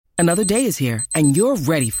Another day is here, and you're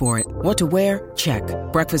ready for it. What to wear? Check.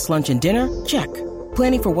 Breakfast, lunch, and dinner? Check.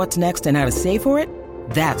 Planning for what's next and how to save for it?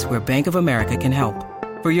 That's where Bank of America can help.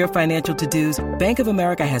 For your financial to-dos, Bank of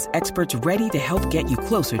America has experts ready to help get you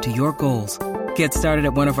closer to your goals. Get started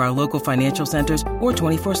at one of our local financial centers or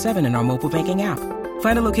 24/7 in our mobile banking app.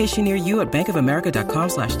 Find a location near you at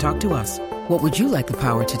bankofamerica.com/talktous. What would you like the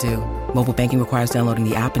power to do? Mobile banking requires downloading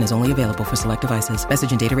the app and is only available for select devices. Message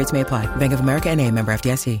and data rates may apply. Bank of America N.A., member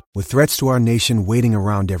FDIC. With threats to our nation waiting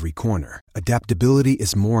around every corner, adaptability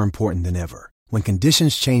is more important than ever. When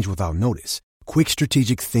conditions change without notice, quick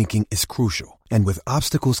strategic thinking is crucial. And with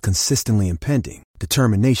obstacles consistently impending,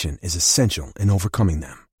 determination is essential in overcoming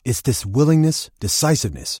them. It's this willingness,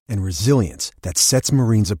 decisiveness, and resilience that sets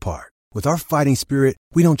Marines apart. With our fighting spirit,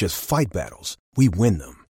 we don't just fight battles, we win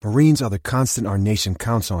them. Marines are the constant our nation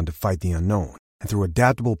counts on to fight the unknown. And through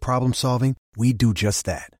adaptable problem solving, we do just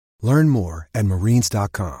that. Learn more at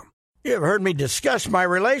Marines.com. You've heard me discuss my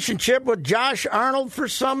relationship with Josh Arnold for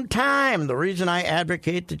some time. The reason I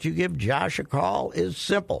advocate that you give Josh a call is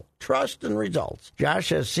simple. Trust and results. Josh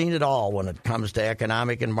has seen it all when it comes to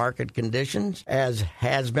economic and market conditions. As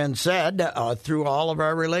has been said, through all of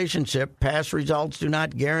our relationship, past results do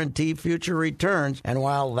not guarantee future returns. And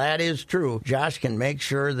while that is true, Josh can make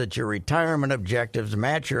sure that your retirement objectives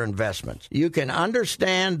match your investments. You can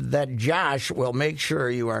understand that Josh will make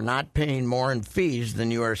sure you are not paying more in fees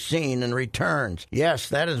than you are seeing in returns. Yes,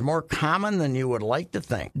 that is more common than you would like to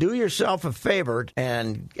think. Do yourself a favor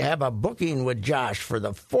and have a booking with Josh for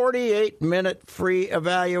the 48-minute free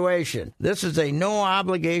evaluation. This is a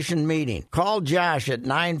no-obligation meeting. Call Josh at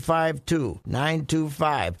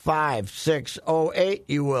 952-925-5608.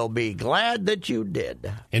 You will be glad that you did.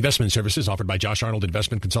 Investment services offered by Josh Arnold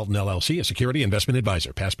Investment Consultant, LLC, a security investment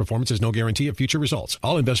advisor. Past performance is no guarantee of future results.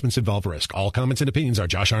 All investments involve risk. All comments and opinions are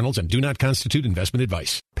Josh Arnold's and do not constitute investment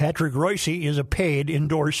advice. Patrick Reusse is a paid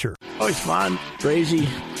endorser. Oh, it's fun, crazy.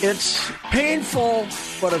 It's painful,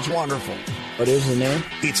 but it's wonderful. But isn't it?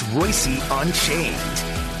 It's Reusse Unchained.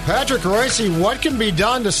 Patrick Reusse, what can be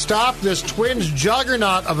done to stop this Twins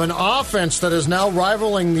juggernaut of an offense that is now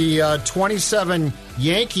rivaling the 27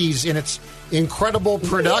 Yankees in its incredible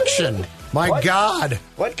production? My God.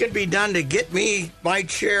 What could be done to get me my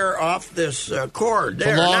chair off this cord?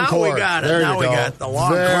 There, the long now cord. we got it. There now you we go. got the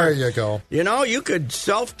long cord. There you go. You know, you could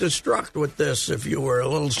self-destruct with this if you were a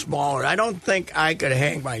little smaller. I don't think I could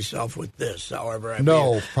hang myself with this, however.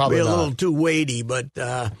 Probably be a not. little too weighty, but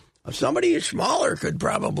somebody smaller could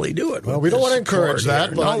probably do it. Well, we don't want to encourage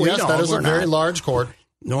that, but no, yes, that is a very large cord.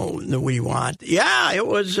 No, we want. Yeah, it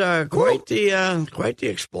was quite the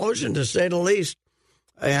explosion, to say the least.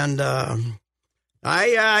 And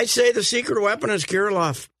I say the secret weapon is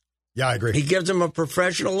Kirilloff. Yeah, I agree. He gives him a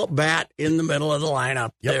professional bat in the middle of the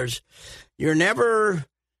lineup. Yep. You're never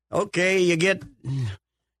okay. You get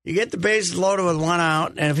the bases loaded with one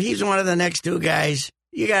out, and if he's one of the next two guys,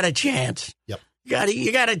 you got a chance. Yep.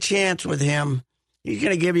 You got a chance with him. He's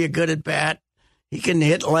going to give you a good at bat. He can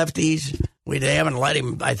hit lefties. They haven't let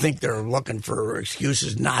him. I think they're looking for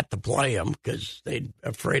excuses not to play him because they're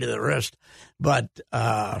afraid of the wrist. But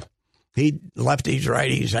he lefties,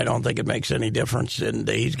 righties. I don't think it makes any difference. And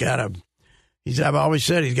I've always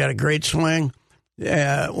said he's got a great swing.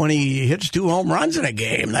 When he hits 2 home runs in a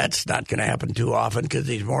game, that's not going to happen too often because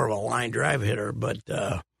he's more of a line drive hitter. But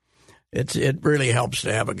it really helps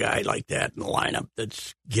to have a guy like that in the lineup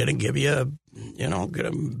that's going to give you,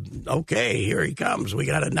 okay, here he comes. We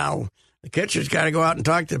got to now. The catcher's got to go out and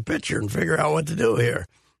talk to the pitcher and figure out what to do here.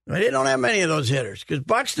 They don't have many of those hitters because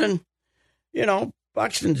Buxton's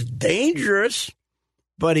dangerous,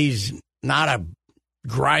 but he's not a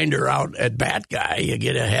grinder out at bat guy. You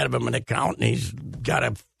get ahead of him in the count, and he's got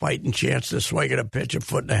a fighting chance to swing at a pitch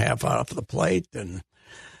 1.5 feet off the plate. And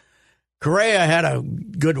Correa had a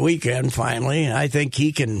good weekend finally, and I think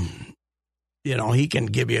he can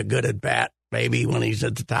give you a good at bat. Maybe when he's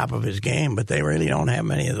at the top of his game, but they really don't have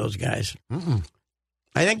many of those guys. Mm-mm.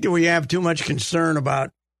 I think that we have too much concern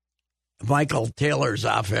about Michael Taylor's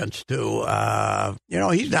offense, too.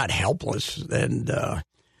 He's not helpless. And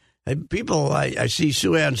people, I see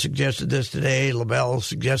Suhan suggested this today. LaBelle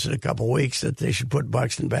suggested a couple weeks that they should put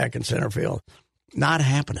Buxton back in center field. Not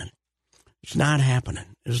happening. It's not happening.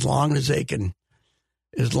 As long as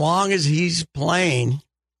he's playing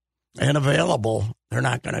and available, they're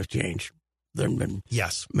not going to change.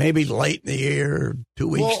 Yes. Maybe late in the year, 2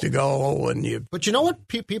 weeks to go. But you know what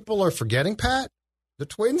people are forgetting, Pat? The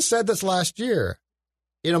Twins said this last year.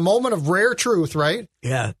 In a moment of rare truth, right?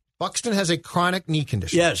 Yeah. Buxton has a chronic knee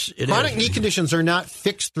condition. Yes, it is. Chronic knee conditions are not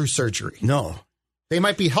fixed through surgery. No. they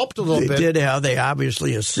might be helped a little bit. They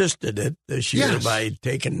obviously assisted it this year Yes. by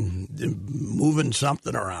moving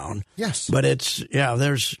something around. Yes. But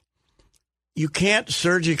you can't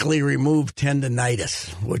surgically remove tendinitis,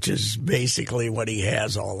 which is basically what he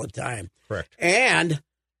has all the time. Correct. And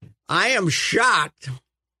I am shocked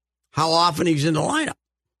how often he's in the lineup.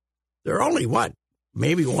 They're only,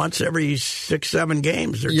 maybe once every 6-7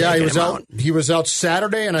 games. Yeah, he was out. He was out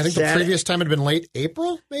Saturday, and I think the previous time had been late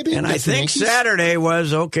April, maybe. And I think Saturday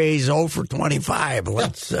was, okay, he's 0 for 25.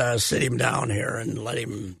 Let's sit him down here and let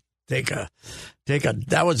him take a.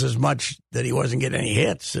 That was as much that he wasn't getting any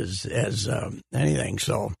hits as anything.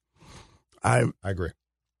 So, I agree.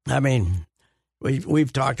 I mean,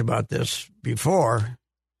 we've talked about this before.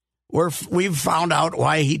 We've found out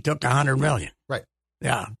why he took $100 million. Right.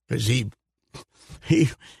 Yeah, because he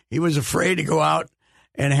was afraid to go out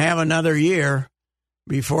and have another year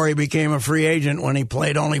before he became a free agent when he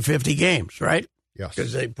played only 50 games, right? Yes.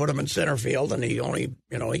 Because they put him in center field and he only,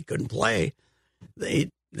 he couldn't play.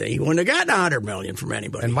 He wouldn't have gotten $100 million from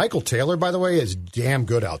anybody. And Michael Taylor, by the way, is damn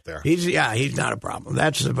good out there. He's not a problem.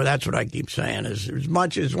 That's what I keep saying. Is as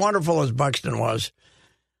much as wonderful as Buxton was,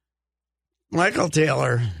 Michael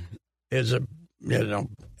Taylor is a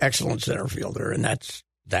excellent center fielder, and that's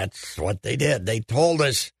what they did. They told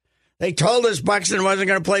us Buxton wasn't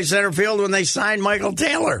going to play center field when they signed Michael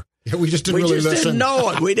Taylor. Yeah, we just didn't listen. Didn't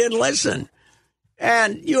know it. We didn't listen.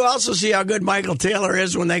 And you also see how good Michael Taylor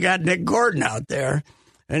is when they got Nick Gordon out there.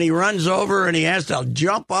 And he runs over and he has to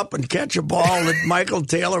jump up and catch a ball that Michael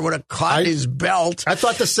Taylor would have caught his belt. I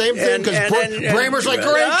thought the same thing because Bramer's like,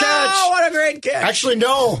 great catch. Oh, what a great catch. Actually,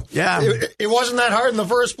 no. Yeah. It wasn't that hard in the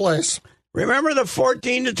first place. Remember the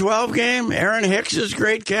 14-12 game? Aaron Hicks's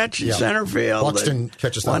great catch in center field. Buxton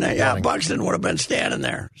catches that. Yeah, Buxton would have been standing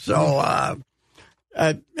there. So,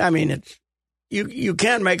 I mean, you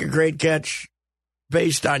can make a great catch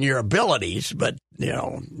based on your abilities, but,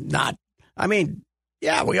 not. I mean,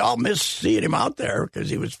 yeah, we all miss seeing him out there because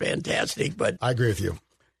he was fantastic. But I agree with you.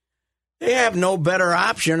 They have no better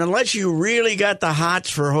option unless you really got the hots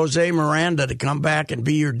for Jose Miranda to come back and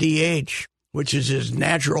be your DH, which is his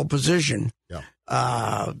natural position.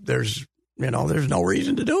 Yeah. There's no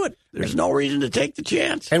reason to do it. There's no reason to take the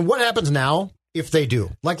chance. And what happens now if they do?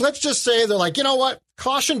 Like, let's just say they're like, you know what?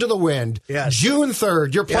 Caution to the wind. Yes. June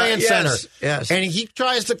 3rd, you're playing center. Yes. And he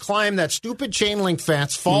tries to climb that stupid chain link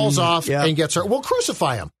fence, falls off, and gets hurt. We'll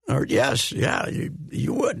crucify him. Or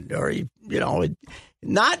you would. Or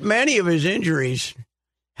not many of his injuries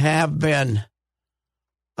have been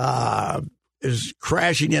as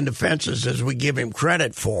crashing into fences as we give him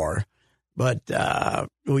credit for. But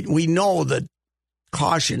we know that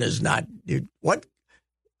caution is not what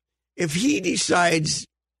if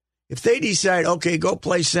they decide, okay, go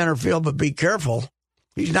play center field, but be careful.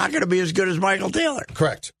 He's not going to be as good as Michael Taylor.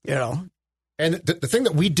 Correct. And the thing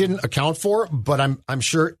that we didn't account for, but I'm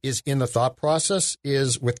sure is in the thought process,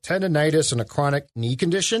 is with tendinitis and a chronic knee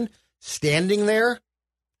condition, standing there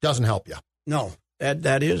doesn't help you. No,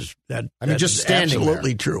 that is just standing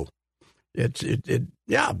absolutely there. True. It's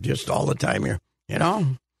just all the time here.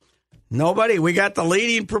 Nobody. We got the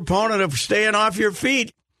leading proponent of staying off your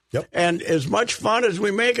feet. Yep. And as much fun as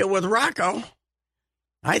we make it with Rocco,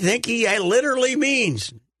 I think he literally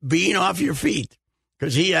means being off your feet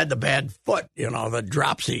because he had the bad foot, the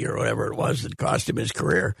dropsy or whatever it was that cost him his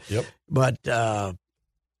career. Yep. But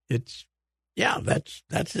that's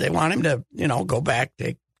they want him to, go back,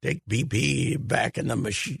 take BP back in the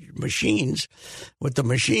machines with the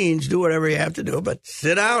machines, do whatever you have to do, but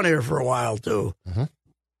sit down here for a while too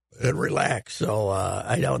and relax. So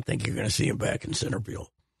I don't think you're going to see him back in center field.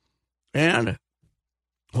 And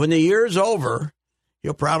when the year's over,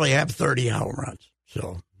 he'll probably have 30 home runs.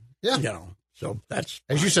 So, so that's...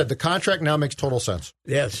 As you said, the contract now makes total sense.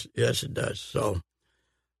 Yes, it does. So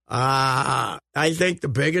I think the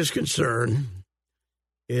biggest concern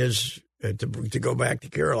is, to go back to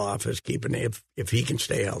Kirilloff, is keeping if he can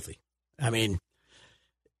stay healthy. I mean,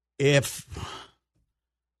 if...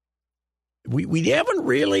 We haven't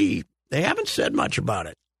really... They haven't said much about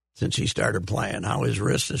it since he started playing, how his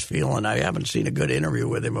wrist is feeling. I haven't seen a good interview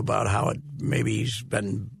with him about how maybe he's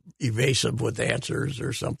been evasive with answers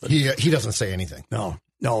or something. He doesn't say anything. No,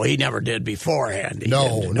 he never did beforehand.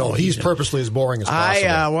 No, he's purposely as boring as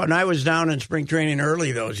possible. When I was down in spring training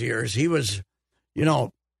early those years, he was,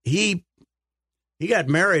 he got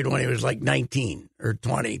married when he was like 19 or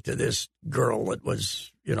 20 to this girl that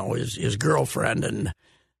was, his girlfriend, and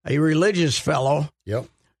a religious fellow. Yep.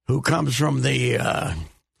 Who comes from the,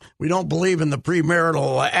 we don't believe in the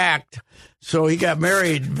premarital act. So he got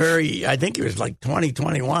married I think he was like 20,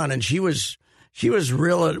 21, and she was She was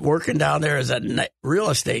working down there as a real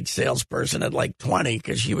estate salesperson at like 20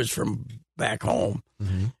 because she was from back home.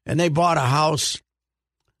 Mm-hmm. And they bought a house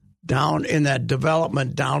down in that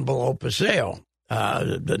development down below Paseo,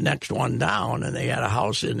 the next one down, and they had a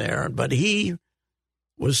house in there. But he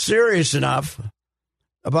was serious enough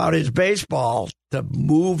about his baseball to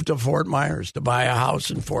move to Fort Myers, to buy a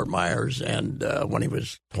house in Fort Myers, and when he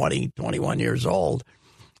was 20, 21 years old.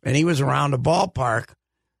 And he was around the ballpark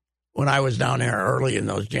when I was down there early in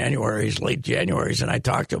those late Januaries, and I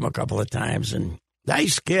talked to him a couple of times, and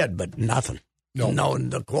nice kid, but nothing. No,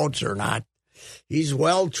 the quotes are not. He's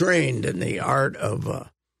well-trained in the art of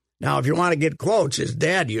now, if you want to get quotes, his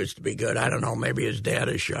dad used to be good. I don't know. Maybe his dad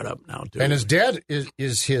is shut up now, too. And his dad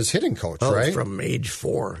is his hitting coach, right? From age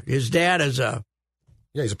 4. His dad is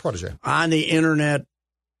he's a protege. On the internet,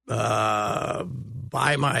 buy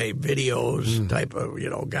my videos type of,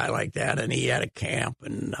 guy like that. And he had a camp.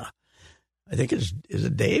 And I think is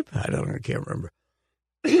it Dave? I can't remember.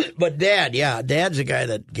 But Dad's the guy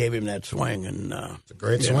that gave him that swing. And it's a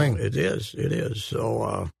great swing. It is.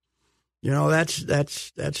 So,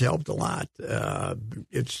 that's helped a lot.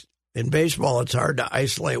 It's in baseball, it's hard to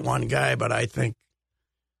isolate one guy, but I think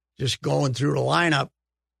just going through the lineup,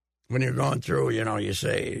 when you're going through, you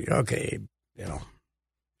say, okay,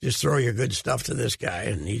 just throw your good stuff to this guy,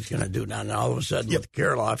 and he's going to do that. And all of a sudden, with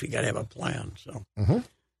Kirilloff, you got to have a plan. So,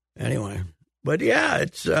 Anyway, but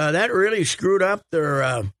it's that really screwed up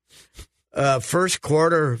their first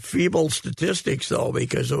quarter feeble statistics, though,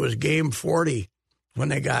 because it was game 40. When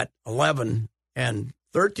they got 11 and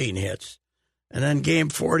 13 hits. And then game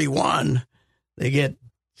 41, they get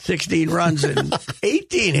 16 runs and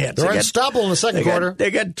 18 hits. They're unstoppable in the second quarter. They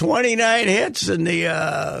got 29 hits in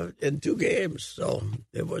 2 games. So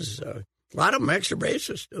it was a lot of them extra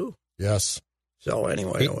bases, too. Yes. So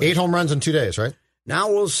anyway. 8 home runs in 2 days, right? Now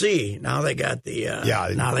we'll see. Now they got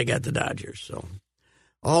now they got the Dodgers. So,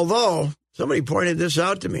 although somebody pointed this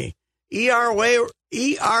out to me, ERAYs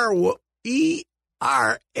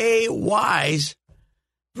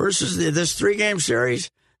versus this 3-game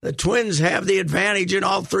series, the Twins have the advantage in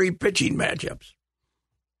all 3 pitching matchups.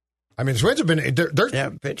 I mean, the Twins have been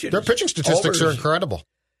their pitching statistics are incredible.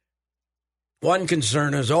 One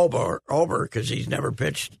concern is Ober because he's never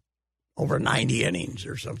pitched over 90 innings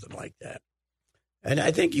or something like that. And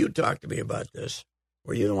I think you talked to me about this.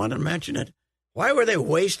 Were you the one to mention it? Why were they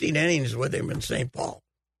wasting innings with him in St. Paul?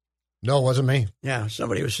 No, it wasn't me. Yeah,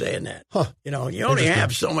 somebody was saying that. Huh. You only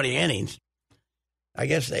have so many innings. I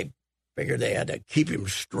guess they figured they had to keep him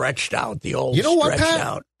stretched out, the old what, stretched Pat?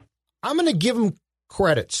 out. I'm going to give them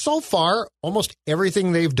credit. So far, almost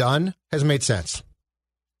everything they've done has made sense.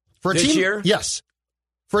 For a this team, year? Yes.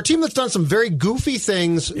 For a team that's done some very goofy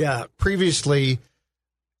things previously.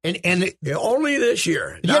 And only this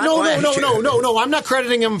year. No. I'm not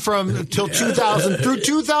crediting him from till 2000 through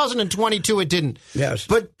 2022. It didn't. Yes.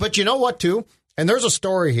 But you know what, too? And there's a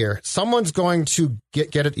story here. Someone's going to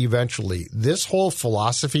get it eventually. This whole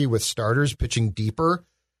philosophy with starters pitching deeper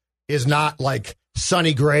is not like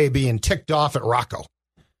Sonny Gray being ticked off at Rocco.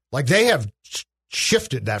 Like they have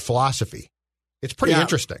shifted that philosophy. It's pretty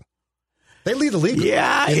interesting. They lead the league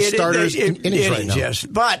in starters innings right now. Yes,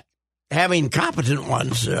 but having competent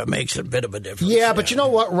ones makes a bit of a difference. Yeah, but you know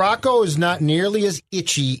what? Rocco is not nearly as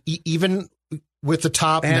itchy, even with the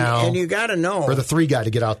top now. And you got to know. For the 3 guy to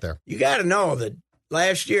get out there. You got to know that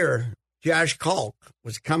last year, Josh Kalk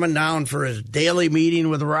was coming down for his daily meeting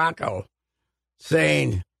with Rocco,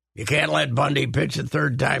 saying, you can't let Bundy pitch the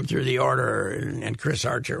 3rd time through the order. And Chris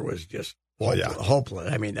Archer was just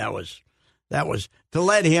hopeless. I mean, that was to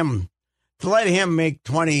let him make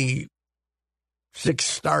 26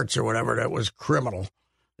 starts or whatever. That was criminal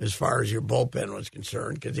as far as your bullpen was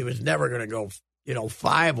concerned, because he was never going to go.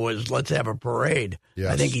 5 was let's have a parade.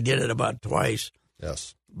 Yes. I think he did it about twice.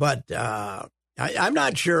 Yes, but I'm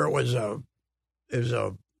not sure it was a.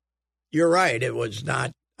 You're right. It was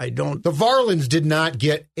not. I don't. The Varlins did not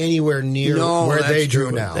get anywhere near where they drew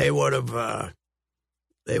true. now. They would have.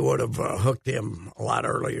 They would have hooked him a lot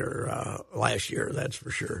earlier last year. That's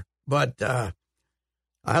for sure. But I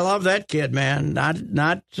love that kid, man.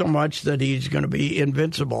 Not so much that he's going to be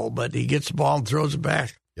invincible, but he gets the ball and throws it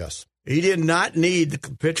back. Yes. He did not need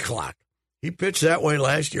the pitch clock. He pitched that way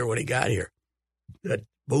last year when he got here. That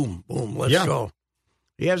boom, boom, let's go.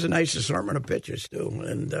 He has a nice assortment of pitches, too.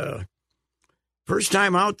 And first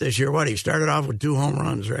time out this year, he started off with 2 home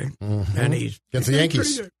runs, right? Mm-hmm. And he's against the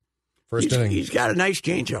Yankees. First inning. He's got a nice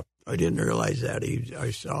changeup. I didn't realize that.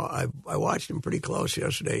 I watched him pretty close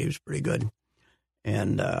yesterday. He was pretty good.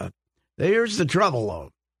 And here's the trouble, though.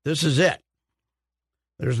 This is it.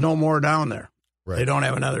 There's no more down there. Right. They don't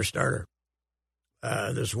have another starter.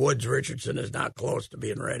 This Woods Richardson is not close to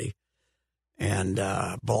being ready. And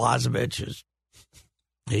Balazovic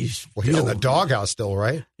he's in the doghouse still,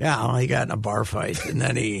 right? Yeah, well, he got in a bar fight, and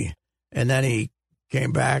then he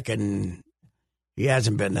came back, and he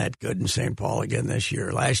hasn't been that good in St. Paul again this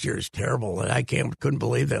year. Last year is terrible. I couldn't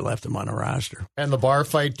believe they left him on the roster. And the bar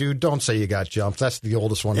fight, dude, don't say you got jumped. That's the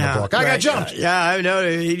oldest one in the book. I got jumped. I know.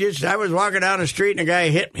 I was walking down the street, and a guy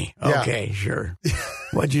hit me. Okay, sure.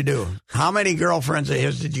 What'd you do? How many girlfriends of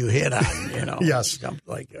his did you hit on? Yes. Something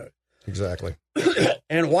like that. Exactly.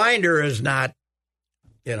 And Winder is not,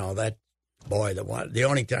 that boy. The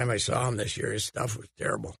only time I saw him this year, his stuff was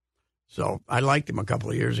terrible. So I liked him a couple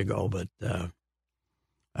of years ago, but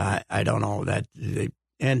I don't know that.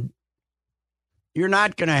 And you're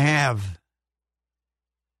not going to have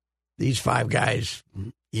these 5 guys.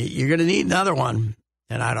 You're going to need another one,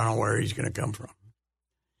 and I don't know where he's going to come from.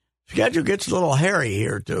 Schedule gets a little hairy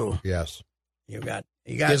here too. Yes. You got.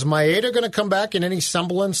 Is Maeda going to come back in any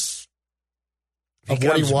semblance of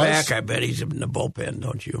what he was? If he comes back, I bet he's in the bullpen,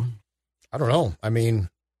 don't you? I don't know. I mean,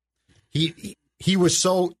 he was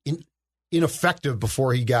so ineffective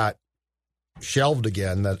before he got shelved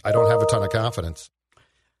again that I don't have a ton of confidence.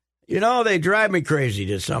 They drive me crazy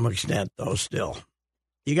to some extent, though, still.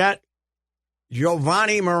 You got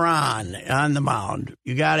Giovanni Moran on the mound.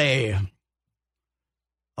 You got a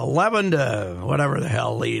 11 to whatever the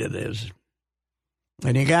hell lead it is.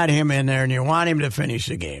 And you got him in there, and you want him to finish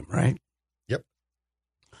the game, right? Yep.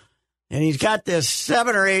 And he's got this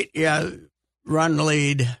 7 or 8 run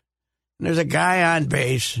lead, and there's a guy on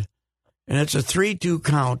base, and it's a 3-2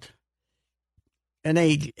 count. And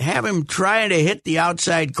they have him trying to hit the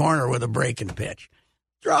outside corner with a breaking pitch.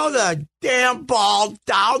 Throw the damn ball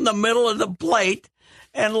down the middle of the plate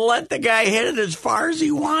and let the guy hit it as far as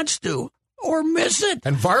he wants to, or miss it.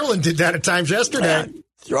 And Varland did that at times yesterday.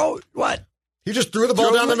 Throw what? He just threw the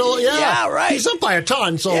ball down the middle. Yeah, right. He's up by a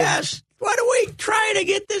ton. So yes. Why do we try to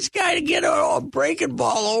get this guy to get a breaking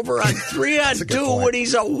ball over on 3-on-2 when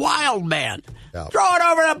he's a wild man? Yeah. Throw it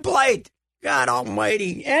over the plate. God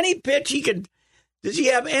almighty. Any pitch he can. Does he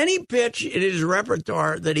have any pitch in his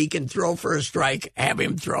repertoire that he can throw for a strike? Have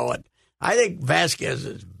him throw it. I think Vasquez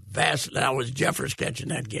is vast. That was Jeffers catching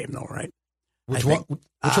that game, though, right? Which one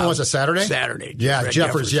was it, Saturday? Saturday. Yeah,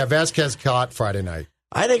 Jeffers. Yeah, Vasquez caught Friday night.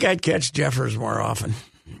 I think I'd catch Jeffers more often.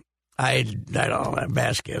 I don't know.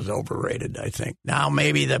 Vasquez overrated, I think. Now,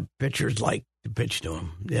 maybe the pitchers like to pitch to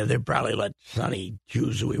him. Yeah, they'd probably let Sonny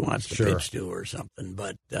choose who he wants to pitch to or something.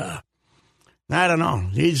 But I don't know.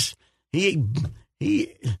 He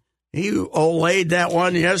olayed that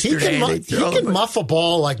one yesterday. He can muff a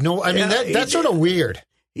ball like no. I mean, that's sort of weird.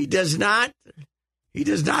 He does not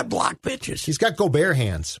block pitches. He's got Gobert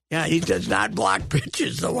hands. Yeah, he does not block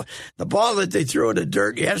pitches. The ball that they threw in the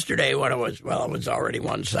dirt yesterday, it was already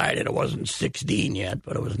one-sided. It wasn't 16 yet,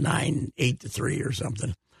 but it was 8-3 or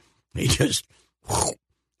something. He just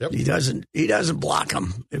he doesn't block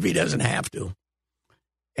them if he doesn't have to.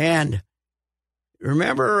 And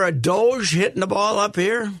remember Doge hitting the ball up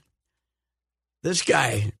here? This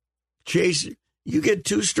guy, Chase, you get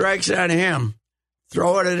 2 strikes on him.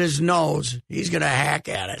 Throw it at his nose. He's going to hack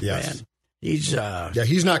at it, man. He's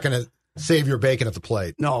he's not going to save your bacon at the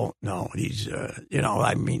plate. No. He's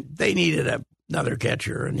I mean, they needed another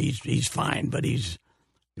catcher, and he's fine, but he's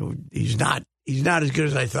not as good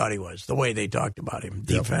as I thought he was. The way they talked about him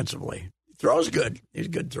defensively, throws good. He's a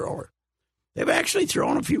good thrower. They've actually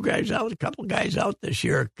thrown a couple guys out this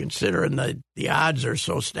year, considering the odds are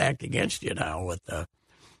so stacked against you now. With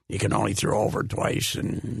you can only throw over twice,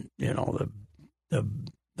 and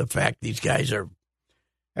the fact these guys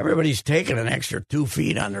everybody's taking an extra 2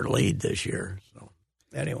 feet on their lead this year. So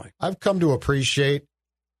anyway, I've come to appreciate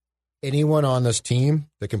anyone on this team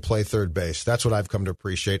that can play third base. That's what I've come to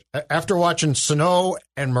appreciate after watching Sano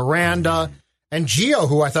and Miranda and Gio,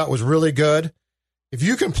 who I thought was really good. If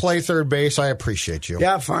you can play third base, I appreciate you.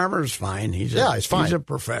 Yeah, Farmer's fine. He's fine. He's a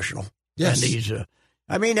professional. Yes, and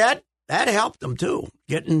I mean that helped him too.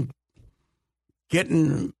 Getting.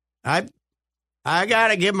 I got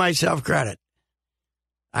to give myself credit.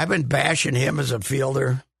 I've been bashing him as a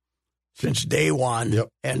fielder since day one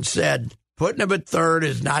and said putting him at third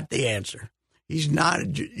is not the answer. He's not.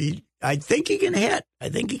 I think he can hit. I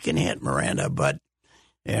think he can hit Miranda, but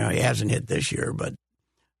he hasn't hit this year. But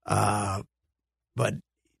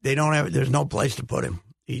they don't have. There's no place to put him.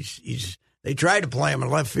 They tried to play him in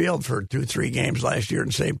left field for 2-3 games last year in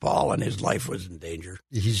St. Paul, and his life was in danger.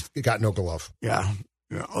 He's got no glove. Yeah.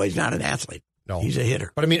 Oh, he's not an athlete. No. He's a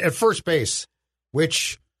hitter. But, I mean, at first base,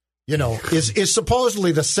 which is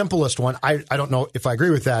supposedly the simplest one. I don't know if I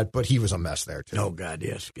agree with that, but he was a mess there, too. Oh, God,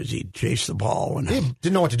 yes, because he chased the ball. And he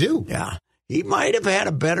didn't know what to do. Yeah. He might have had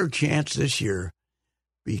a better chance this year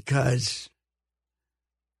because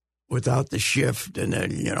without the shift and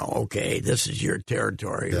then, okay, this is your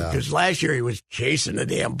territory. Yeah. Because last year he was chasing the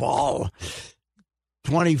damn ball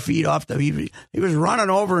 20 feet off he was running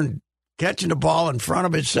over and catching the ball in front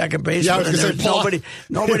of his second baseman, and there was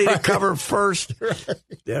nobody to cover first.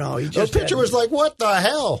 Right. He just the pitcher was like, "What the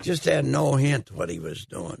hell?" Just had no hint what he was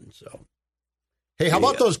doing. So, hey, how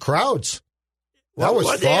about those crowds? That was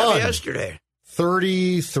what fun. They have yesterday?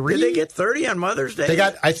 33. Did they get 30 on Mother's Day? They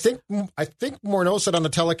got. I think Morneau said on the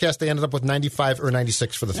telecast they ended up with 95 or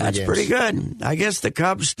 96 for the 3 games. That's pretty good. I guess the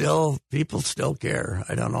Cubs people still care.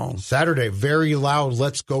 I don't know. Saturday, very loud.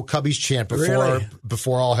 Let's go Cubbies chant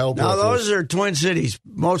before all hell broke loose. Now those are Twin Cities,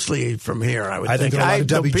 mostly from here. I think.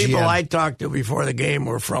 The people I talked to before the game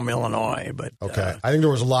were from Illinois, but okay. I think there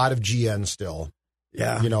was a lot of GN still.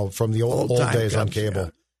 Yeah, from the old days Cubs, on cable. Yeah.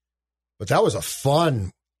 But that was a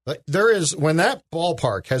fun. There is, when that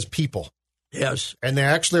ballpark has people, yes, and they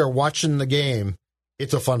actually are watching the game,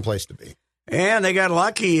 it's a fun place to be. And they got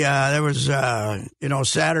lucky. There was,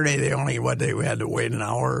 Saturday they had to wait an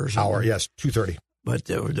hour or something. Yes, 2:30. But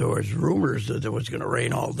there was rumors that it was going to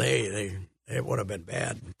rain all day. It would have been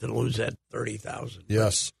bad to lose that 30,000.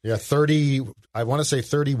 Yes, 30. I want to say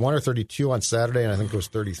 31 or 32 on Saturday, and I think it was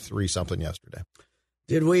 33 something yesterday.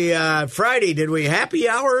 Did we happy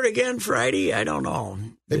hour it again Friday? I don't know.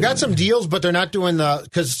 They've got some deals, but they're not doing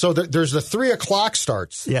there's the 3:00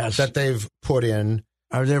 starts that they've put in.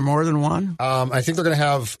 Are there more than one? I think they're going to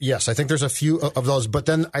have, yes, I think there's a few of those, but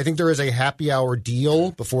then I think there is a happy hour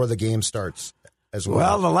deal before the game starts as well.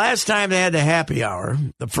 Well, the last time they had the happy hour,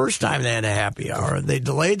 the first time they had a happy hour, they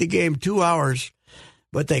delayed the game 2 hours,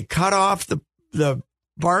 but they cut off the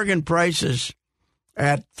bargain prices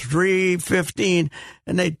at 3:15,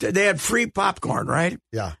 and they had free popcorn, right?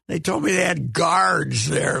 Yeah. They told me they had guards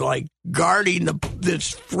there, like guarding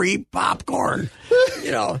this free popcorn.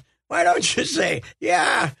 Why don't you say,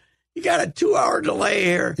 yeah, you got a 2-hour delay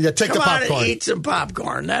here. Yeah, take Come the popcorn. on and eat some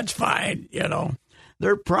popcorn. That's fine.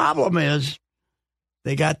 Their problem is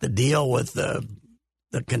they got the deal with the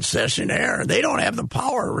concessionaire. They don't have the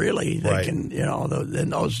power, really. They can, then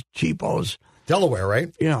those cheapos. Delaware,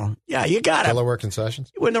 right? Yeah, you got to. Delaware concessions.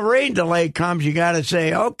 When the rain delay comes, you got to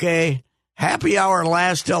say, okay, happy hour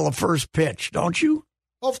lasts till the first pitch, don't you?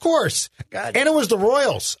 Of course. God. And it was the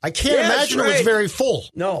Royals. I can't imagine it was very full.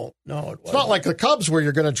 No, it wasn't. It's not like the Cubs where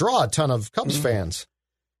you're going to draw a ton of Cubs fans.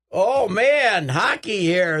 Oh, man, hockey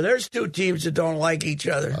here. There's two teams that don't like each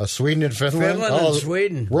other. Sweden and Finland. Finland and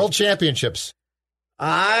Sweden. World Championships.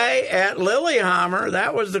 At Lillehammer,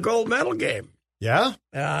 that was the gold medal game. Yeah?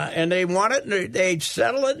 And they won it, and they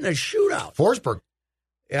settled it in a shootout. Forsberg.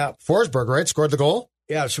 Yeah. Forsberg, right? Scored the goal?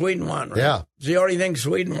 Yeah, Sweden won, right? Yeah. It's the only thing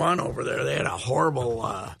Sweden won over there. They had a horrible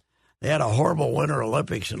Winter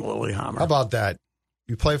Olympics in Lillehammer. How about that?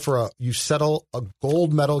 You settle a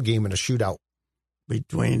gold medal game in a shootout.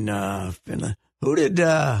 Between Finland.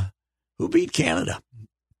 Who beat Canada?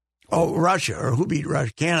 Oh, Russia. Or who beat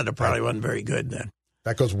Russia? Canada probably wasn't very good then.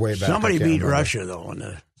 That goes way back. Somebody beat Russia, though.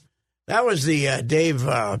 That was the Dave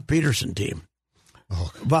Peterson team.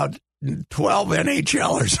 Oh. About 12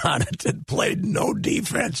 NHLers on it that played no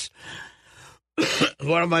defense.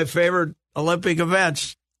 One of my favorite Olympic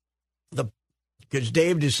events. Because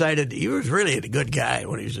Dave decided he was really a good guy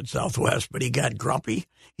when he was at Southwest, but he got grumpy.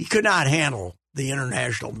 He could not handle the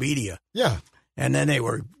international media. Yeah. And then they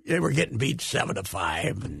were getting beat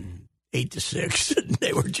 7-5 and 8-6. And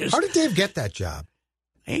they were just. How did Dave get that job?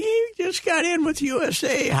 He just got in with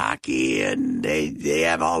USA Hockey, and they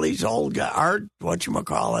have all these old guys. Art,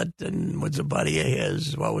 whatchamacallit, and was a buddy of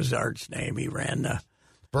his. What was Art's name? He ran the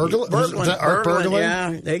Berglund. Art Berglund?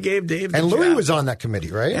 Yeah, they gave Dave the And Louis job. was on that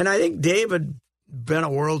committee, right? And I think Dave had been a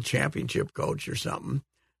world championship coach or something.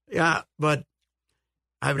 Yeah, but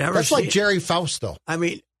I've never That's seen. like Jerry Faust, though. I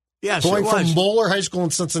mean, yes, Going it was. from Moeller High School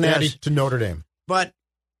in Cincinnati to Notre Dame. But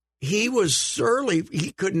he was surly.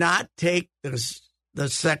 He could not take the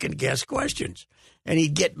second-guess questions. And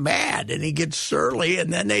he'd get mad, and he'd get surly,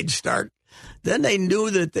 and then they'd start. Then they knew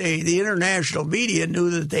that the international media knew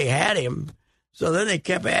that they had him, so then they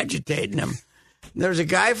kept agitating him. There's a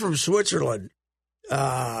guy from Switzerland,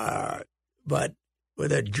 but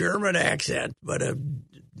with a German accent, but a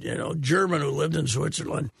German who lived in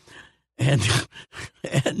Switzerland, and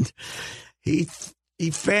he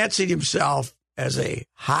fancied himself as a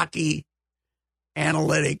hockey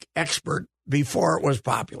analytic expert before it was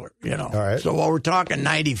popular, All right. So we're talking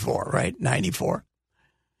 94, right? 94.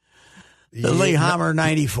 The Lillehammer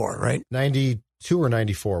 94, right? 92 or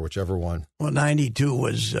 94, whichever one. Well, 92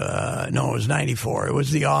 was it was 94. It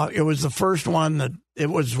was the first one that it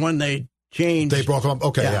was when they changed. They broke up.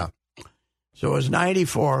 Okay, yeah. So it was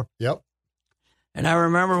 94. Yep. And I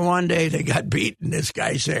remember one day they got beaten. This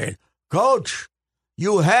guy saying, "Coach,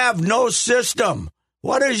 you have no system.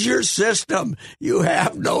 What is your system? You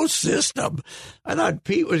have no system." I thought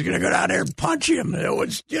Pete was going to go down there and punch him. It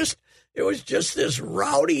was just this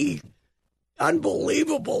rowdy,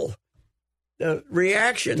 unbelievable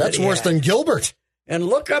reaction. That's worse than Gilbert. And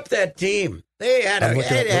look up that team. They had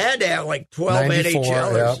to have like 12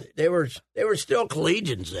 NHLers. Yeah. They were still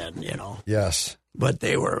collegians then, you know. Yes, but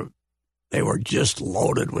they were just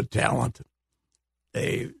loaded with talent.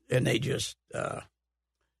 They just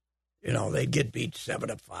they'd get beat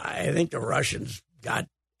 7-5. I think the Russians got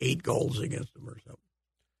 8 goals against them or something.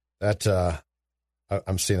 That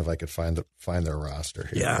I'm seeing if I could find their roster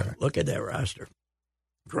here. Yeah, look at that roster.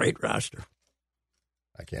 Great roster.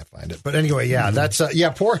 I can't find it. But anyway, that's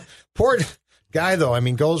poor guy though. I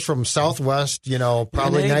mean, goes from Southwest,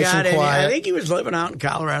 probably nice and quiet. I think he was living out in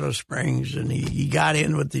Colorado Springs, and he got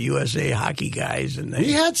in with the USA hockey guys. And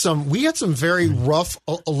we had some very rough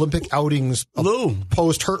Olympic outings. Lou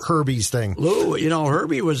post Herbie's thing. Lou,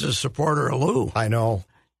 Herbie was a supporter of Lou. I know.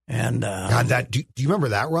 And God, do you remember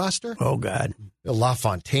that roster? Oh God,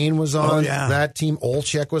 LaFontaine was on that team.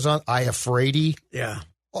 Olczyk was on. Iafrate. Yeah.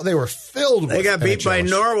 Oh, they were filled. They got beat by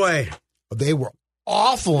Norway. They were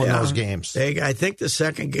awful in those games. I think the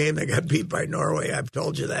second game they got beat by Norway. I've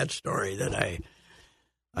told you that story, that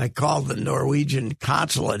I called the Norwegian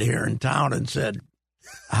consulate here in town and said,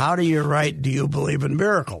 "How do you write, do you believe in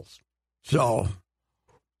miracles?" So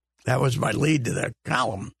that was my lead to the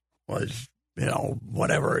column, was,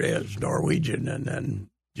 whatever it is, Norwegian, and then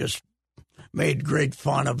just made great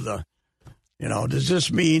fun of does this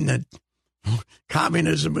mean that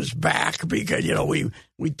communism is back? Because,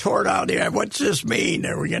 we tore down what's this mean?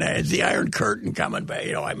 Is the Iron Curtain coming back?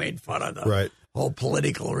 I made fun of the whole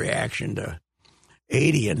political reaction to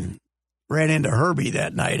 80, and ran into Herbie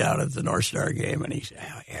that night out at the North Star game, and he said,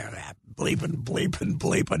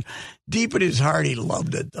 bleeping. Deep in his heart, he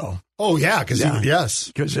loved it, though. Oh, yeah, because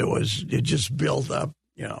it just built up.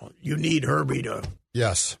 You need Herbie to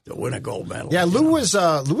win a gold medal. Yeah, Lou was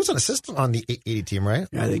an assistant on the 80 team, right?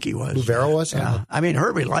 Yeah, I think he was. Lou Vera was? Yeah. I mean,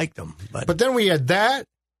 Herbie liked him. But then we had that.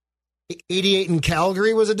 88 in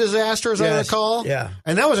Calgary was a disaster, as I recall. Yeah.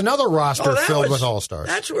 And that was another roster filled with all-stars.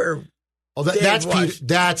 That's where that's Dave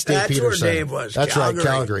That's Peterson. Where Dave was. That's Calgary. Right,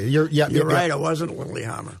 Calgary. You're right. It wasn't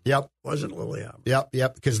Lillehammer. Yep. Wasn't Lillehammer. Yep.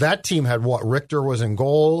 Because that team had Richter was in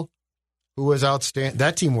goal, who was outstanding.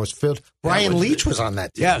 That team was filled. Brian Leach was on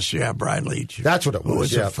that team. Yes, Brian Leach. That's what it was. Who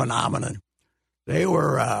was a phenomenon. They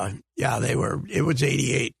were, it was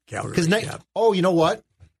 88 Calgary. You know what?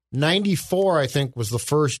 94, I think, was the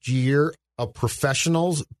first year of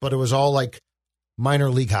professionals, but it was all like minor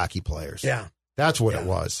league hockey players. Yeah. That's what it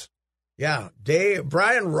was. Yeah.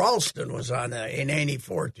 Brian Ralston was on the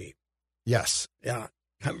 84 team. Yes. Yeah.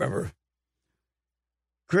 I remember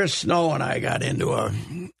Chris Snow and I got into a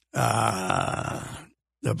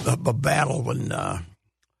battle when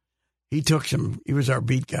he was our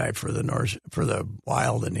beat guy for the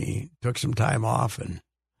Wild, and he took some time off,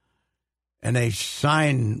 and they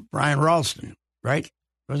signed Brian Ralston, right?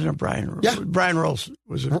 Wasn't it Brian? Yeah. Brian Ralston.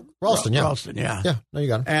 Was it Ralston, yeah. Ralston, yeah. Yeah, no, you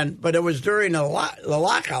got him. But it was during the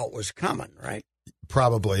lockout was coming, right?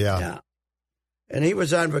 Probably, yeah. Yeah. And he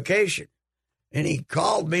was on vacation, and he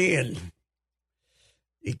called me, and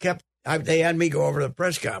they had me go over to the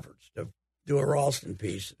press conference to do a Ralston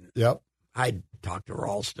piece. Yep. I talked to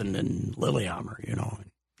Ralston and Lillehammer,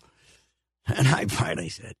 and I finally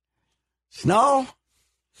said, "Snow,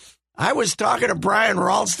 I was talking to Brian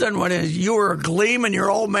Ralston when you were a gleam in your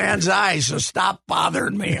old man's eyes, so stop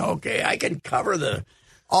bothering me, okay? I can cover the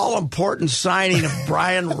all-important signing of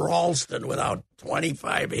Brian Ralston without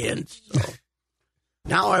 25 hints." So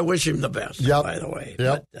now I wish him the best, by the way.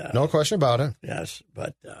 Yep. But, no question about it. Yes,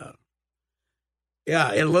 but...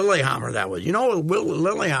 in Lillehammer, that was.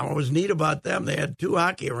 Lillehammer was neat about them. They had 2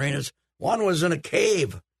 hockey arenas. One was in a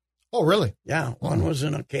cave. Oh, really? Yeah, one was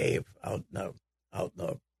in a cave out in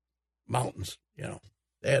the mountains.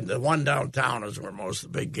 They had the one downtown is where most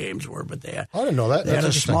of the big games were, but I didn't know that. They had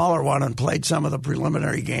a smaller one and played some of the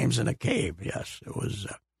preliminary games in a cave. Yes, it was.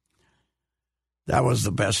 That was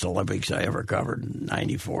the best Olympics I ever covered in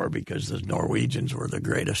 '94 because the Norwegians were the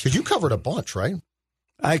greatest. Because you covered a bunch, right?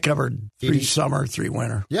 I covered 3 summer, 3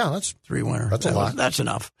 winter. Yeah, that's 3 winter. That's a lot. That's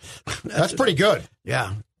enough. That's pretty good.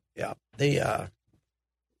 Yeah. They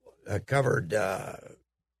covered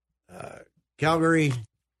Calgary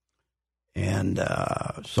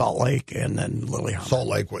and Salt Lake, and then Lillehammer. Salt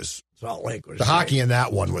Lake was the great. Hockey in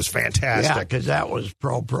that one was fantastic. Yeah, because that was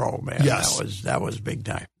pro, man. Yes. That was big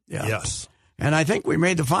time. Yeah. Yes. And I think we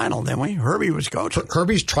made the final, didn't we? Herbie was coaching.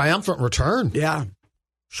 Herbie's triumphant return. Yeah.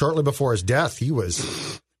 Shortly before his death, he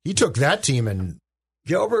took that team and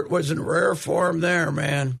Gilbert was in rare form there,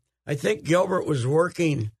 man. I think Gilbert was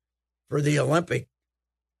working for the Olympic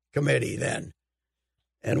Committee then.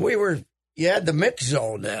 And you had the mix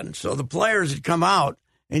zone then. So the players would come out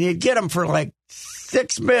and you'd get them for like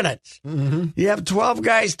 6 minutes. Mm-hmm. You have 12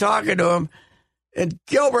 guys talking to him. And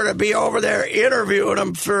Gilbert would be over there interviewing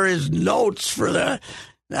him for his notes and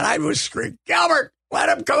I would scream, Gilbert, let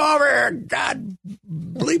him come over here. God,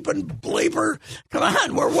 bleeper. Come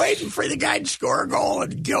on, we're waiting for the guy to score a goal.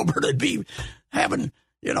 And Gilbert would be having,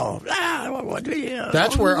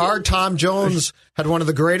 That's where our Tom Jones had one of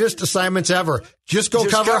the greatest assignments ever. Just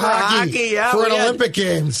cover hockey for an Olympic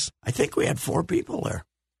Games. I think we had 4 people there.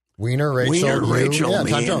 Wiener, Rachel,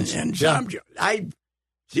 me, Tom Jones. And Tom Jones.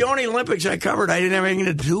 It's the only Olympics I covered. I didn't have anything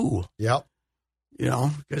to do. Yep.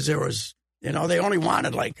 Because there was, they only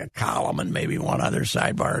wanted like a column and maybe one other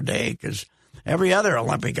sidebar a day. Because every other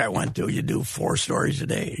Olympic I went to, you do 4 stories a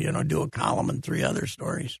day. Do a column and 3 other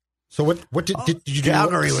stories. So what did you do?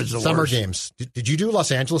 Calgary was the Summer worst. Games. Did you do Los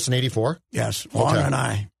Angeles in '84? Yes, Long and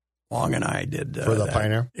I did for the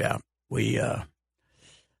Pioneer. Yeah, we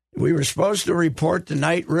were supposed to report to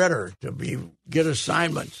Knight Ridder to get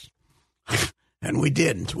assignments, and we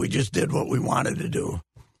didn't. We just did what we wanted to do,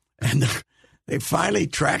 and they finally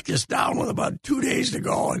tracked us down with about 2 days to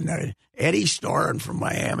go. And Eddie Storen from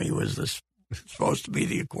Miami was supposed to be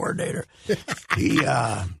the coordinator.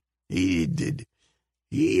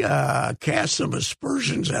 He cast some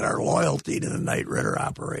aspersions at our loyalty to the Knight Ridder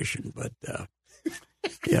operation, but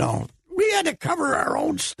we had to cover our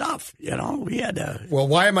own stuff. We had to. Well,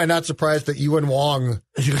 why am I not surprised that you and Wong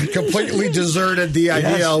completely deserted the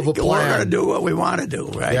idea of a plan? We're going to do what we want to do,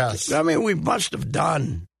 right? Yes. I mean, we must have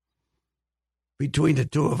done between the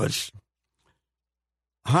two of us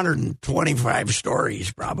 125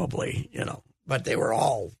 stories, probably. But they were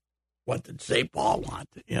all. What did St. Paul want?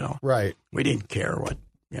 Right. We didn't care what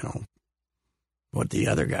the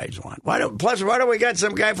other guys want. Why don't we got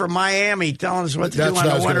some guy from Miami telling us what to do on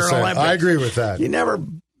the Winter Olympics? I agree with that. You never.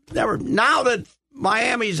 Now that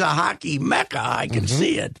Miami's a hocky mecca, I can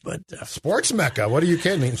see it. But sports mecca. What are you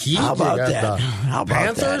kidding? How about that? How about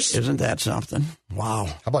Panthers? That? Isn't that something? Wow.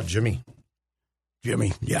 How about Jimmy?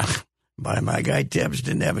 Yeah. But my guy Tibbs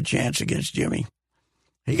didn't have a chance against Jimmy.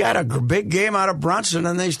 He got a big game out of Brunson,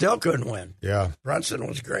 and they still couldn't win. Yeah. Brunson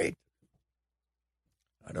was great.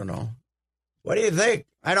 I don't know. What do you think?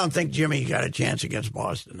 I don't think Jimmy got a chance against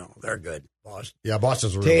Boston, though. They're good. Boston. Yeah,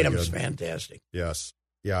 Boston's really Tatum's good. fantastic. Yes.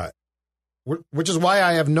 Yeah. Which is why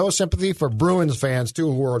I have no sympathy for Bruins fans,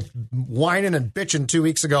 too, who were whining and bitching 2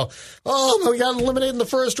 weeks ago. Oh, we got eliminated in the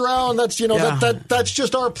first round. That's, that's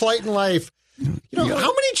just our plight in life. How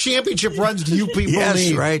many championship runs do you people need?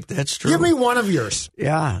 Yes, right. That's true. Give me one of yours.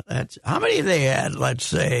 Yeah. How many have they had, let's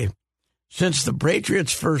say, since the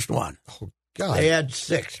Patriots first won? Oh, God. They had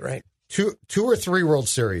 6, right? Two or 3 World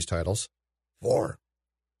Series titles. 4.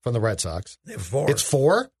 From the Red Sox. They have 4. It's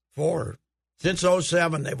 4? 4. Since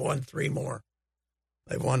 2007, they've won 3 more.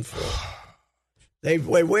 They've won 4. They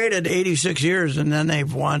waited 86 years, and then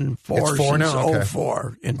they've won 4 it's 4 since now? Okay.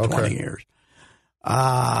 04 in 20 years.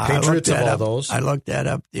 Patriots of all those? I looked that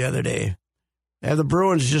up the other day. Yeah, the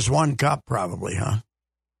Bruins just won cup, probably, huh?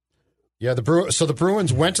 Yeah, so the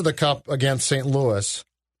Bruins went to the cup against St. Louis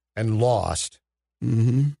and lost.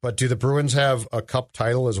 Mm-hmm. But do the Bruins have a cup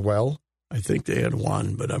title as well? I think they had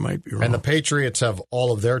 1, but I might be wrong. And the Patriots have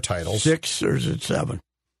all of their titles. 6, or is it 7?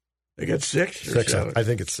 They got 6 or 6. 7? I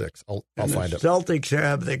think it's 6. I'll find it. Celtics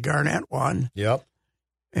have the Garnett 1. Yep.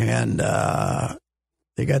 And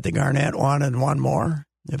they got the Garnett 1 and 1 more.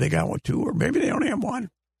 If they got 2, or maybe they only have 1.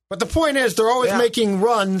 But the point is, they're always making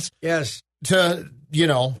runs. Yes. To,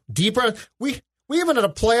 deeper. We haven't had a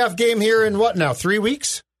playoff game here in 3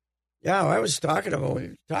 weeks? Yeah, I was talking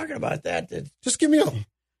about that. Just give me a...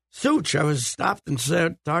 Such, I was stopped and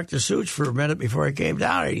talked to Such for a minute before I came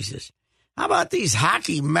down. He says, how about these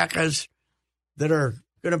hockey meccas that are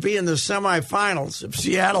going to be in the semifinals if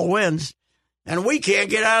Seattle wins, and we can't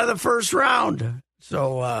get out of the first round?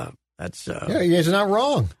 So that's... yeah, he's not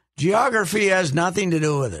wrong. Geography has nothing to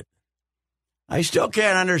do with it. I still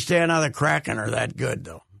can't understand how the Kraken are that good,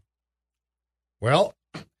 though. Well,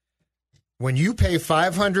 when you pay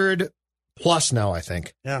 $500 plus now, I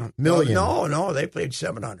think. Yeah. Million. No, they paid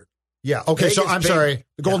 $700. Yeah. Okay. Vegas So I'm sorry.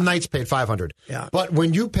 The Golden Knights paid $500. Yeah. But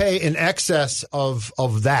when you pay in excess of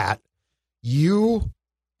that, you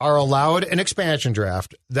are allowed an expansion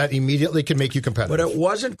draft that immediately can make you competitive. But it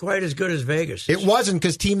wasn't quite as good as Vegas. It wasn't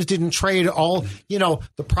because teams didn't trade all.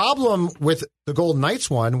 The problem with the Golden Knights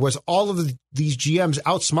one was all of these GMs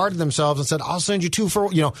outsmarted themselves and said, "I'll send you 2 for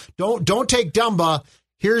don't take Dumba.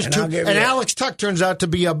 Here's 2." And Alex Tuch turns out to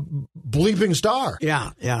be a bleeping star.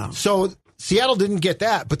 Yeah. So Seattle didn't get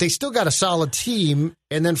that, but they still got a solid team.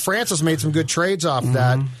 And then Francis made some good trades off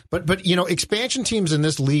that. But expansion teams in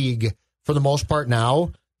this league, for the most part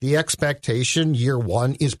now, the expectation year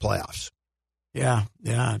one is playoffs. Yeah,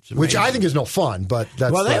 which I think is no fun. But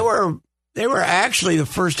that's they were actually the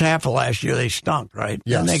first half of last year they stunk, right?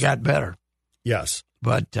 Yes. And they got better. Yes,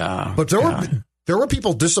 but there were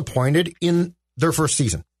people disappointed in their first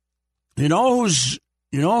season. You know who's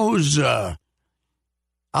out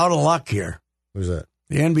of luck here? Who's that?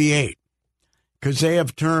 The NBA, because they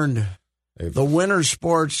have turned the winter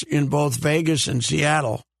sports in both Vegas and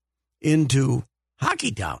Seattle into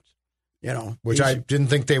hockey towns, which I didn't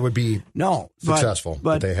think they would be successful,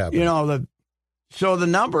 but they have. So the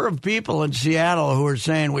number of people in Seattle who are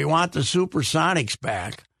saying we want the Supersonics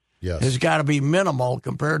back has got to be minimal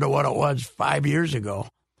compared to what it was 5 years ago.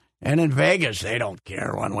 And in Vegas, they don't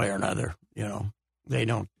care one way or another. They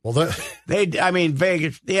don't. Well,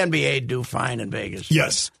 Vegas, the NBA do fine in Vegas.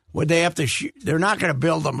 Yes. Would they have to? They're not going to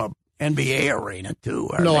build them a NBA arena too.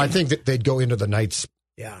 No, I think that they'd go into the Knights.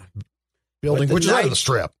 Building, which is out of the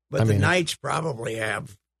Strip. But the Knights probably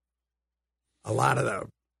have a lot of the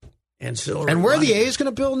ancillary. And where money. the A's going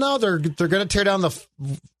to build now? They're going to tear down the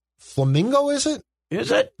Flamingo, is it? Is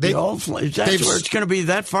it? That's where it's going to be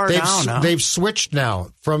that far down now? They've switched now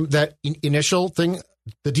from that initial thing.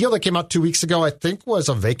 The deal that came out 2 weeks ago, I think, was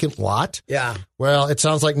a vacant lot. Yeah. Well, it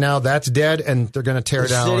sounds like now that's dead, and they're going to tear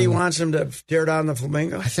down. The city wants them to tear down the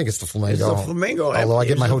Flamingo? I think it's the Flamingo. It's the Flamingo. Although I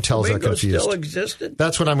get my hotels there confused. Still existed?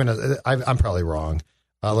 That's what I'm going to. I'm probably wrong.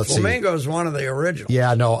 Let's see. Flamingo is one of the originals.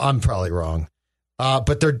 Yeah, no, I'm probably wrong.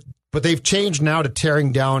 But they've changed now to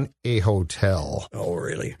tearing down a hotel. Oh,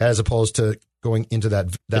 really? As opposed to going into that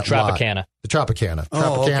the Tropicana. Lot. The Tropicana.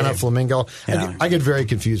 Oh, okay. Flamingo. Yeah. I get very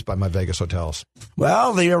confused by my Vegas hotels.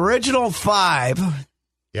 Well, the original 5.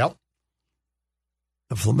 Yep.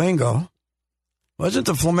 The Flamingo. Wasn't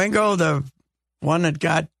the Flamingo the one that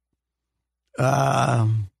got the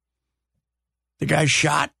guy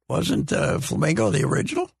shot? Wasn't the Flamingo the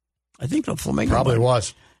original? I think the Flamingo probably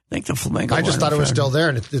was. I think the Flamingo. I just thought it was still there,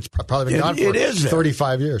 and it's probably been gone for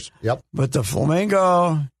 35 years. Yep. But the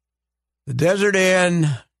Flamingo, the Desert Inn,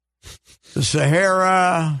 the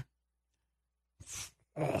Sahara,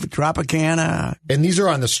 the Tropicana. And these are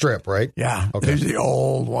on the Strip, right? Yeah. Okay. These are the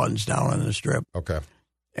old ones down on the Strip. Okay.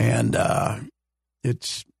 And I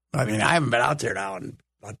haven't been out there now in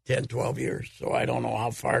about 10, 12 years, so I don't know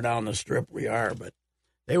how far down the Strip we are. But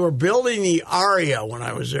they were building the Aria when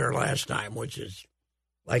I was there last time, which is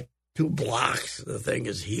like 2 blocks. The thing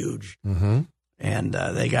is huge. Mm-hmm. And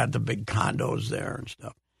they got the big condos there and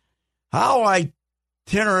stuff. How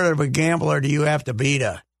itinerant of a gambler do you have to be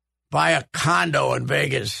to buy a condo in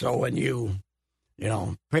Vegas? So when you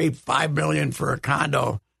pay $5 million for a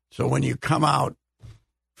condo, so when you come out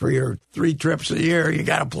for your 3 trips a year, you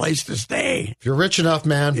got a place to stay. If you're rich enough,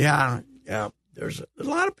 man. Yeah. There's a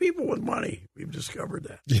lot of people with money. We've discovered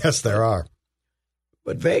that. Yes, there are.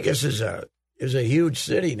 But Vegas is a huge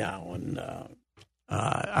city now, and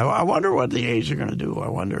I wonder what the A's are going to do. I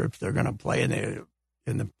wonder if they're going to play in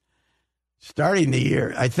the starting the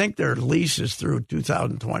year. I think their lease is through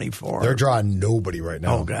 2024. They're drawing nobody right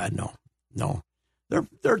now. Oh God, no.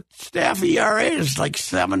 Their staff ERA is like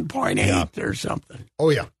 7.8 or something. Oh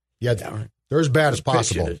yeah. They're as bad as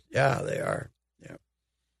possible. Yeah, they are. Yeah,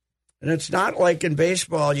 and it's not like in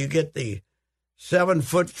baseball you get the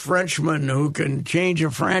 7-foot Frenchman who can change a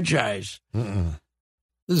franchise. Mm-mm.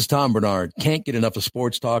 This is Tom Bernard. Can't get enough of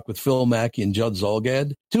sports talk with Phil Mackey and Judd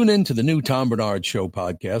Zolgad? Tune in to the new Tom Bernard Show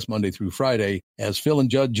podcast Monday through Friday as Phil and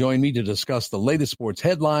Judd join me to discuss the latest sports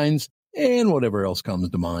headlines and whatever else comes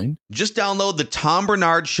to mind. Just download the Tom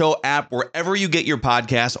Bernard Show app wherever you get your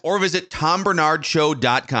podcasts or visit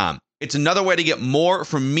tombernardshow.com. It's another way to get more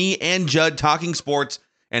from me and Judd talking sports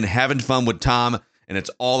and having fun with Tom, and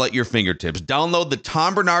it's all at your fingertips. Download the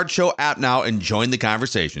Tom Bernard Show app now and join the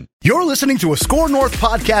conversation. You're listening to a Score North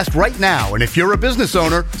podcast right now, and if you're a business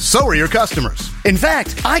owner, so are your customers. In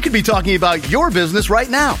fact, I could be talking about your business right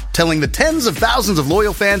now, telling the tens of thousands of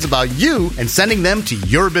loyal fans about you and sending them to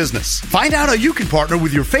your business. Find out how you can partner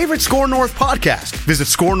with your favorite Score North podcast. Visit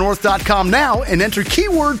scorenorth.com now and enter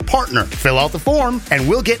keyword partner. Fill out the form, and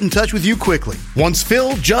we'll get in touch with you quickly. Once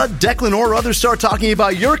Phil, Judd, Declan, or others start talking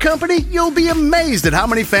about your company, you'll be amazed amazed at how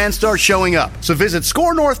many fans start showing up. So visit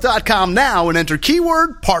scorenorth.com now and enter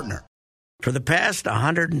keyword partner. For the past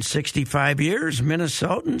 165 years,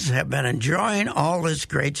 Minnesotans have been enjoying all this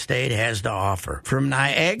great state has to offer. From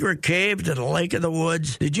Niagara Cave to the Lake of the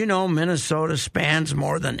Woods, did you know Minnesota spans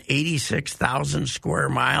more than 86,000 square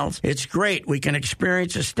miles? It's great. We can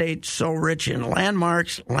experience a state so rich in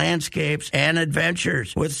landmarks, landscapes, and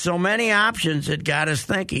adventures. With so many options, it got us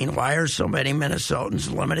thinking, why are so many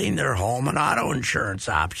Minnesotans limiting their home and auto insurance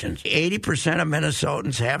options? 80% of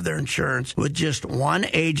Minnesotans have their insurance with just one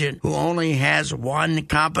agent who only has one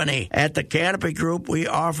company. At the Canopy Group, we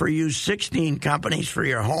offer you 16 companies for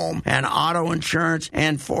your home and auto insurance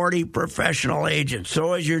and 40 professional agents.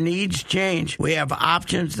 So as your needs change, we have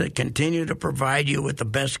options that continue to provide you with the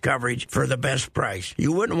best coverage for the best price.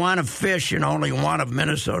 You wouldn't want to fish in only one of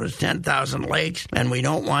Minnesota's 10,000 lakes, and we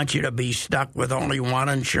don't want you to be stuck with only one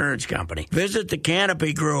insurance company. Visit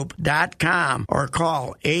thecanopygroup.com or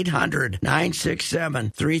call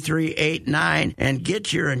 800-967-3389 and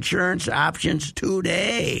get your insurance options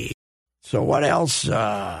today. So what else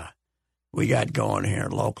we got going here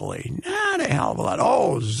locally? Not a hell of a lot.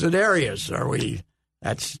 Oh, Zedarius,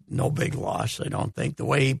 that's no big loss, I don't think, the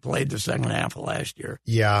way he played the second half of last year.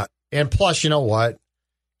 Yeah, and plus, you know what?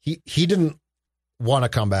 He didn't want to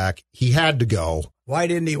come back. He had to go. Why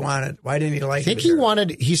didn't he want it? Why didn't he like it? I think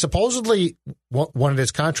he supposedly wanted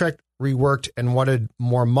his contract reworked and wanted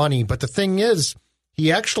more money, but the thing is,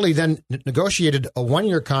 he actually then negotiated a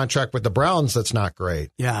one-year contract with the Browns that's not great.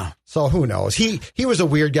 Yeah. So who knows? He was a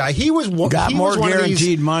weird guy. He got more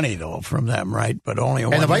guaranteed money, though, from them, right? But only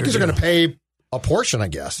and the Vikings are going to pay a portion, I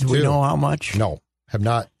guess. Do we know how much? No, have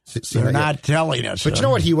not seen They're not yet. telling us. But you know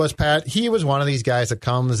what he was, Pat? He was one of these guys that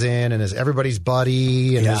comes in and is everybody's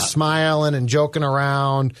buddy and is smiling and joking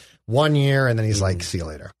around 1 year, and then he's like, see you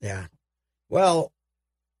later. Yeah. Well,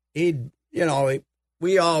 we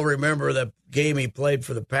all remember the game he played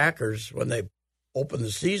for the Packers when they opened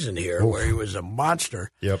the season here, where he was a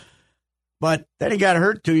monster. Yep. But then he got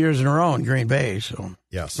hurt 2 years in a row in Green Bay. So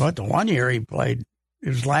yes. But the 1 year he played, it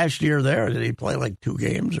was last year there. Did he play like 2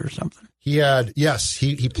 games or something? He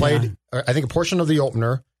played, I think, a portion of the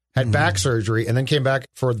opener, had back surgery, and then came back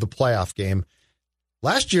for the playoff game.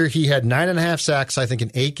 Last year, he had 9.5 sacks, I think,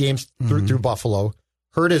 in 8 games through Buffalo.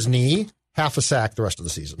 Hurt his knee, half a sack the rest of the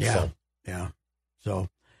season. Yeah. So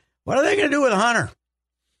what are they going to do with Hunter?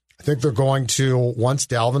 I think they're going to, once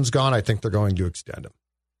Dalvin's gone, I think they're going to extend him.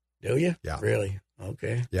 Do you? Yeah. Really?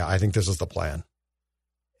 Okay. Yeah, I think this is the plan.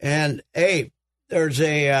 And, hey, there's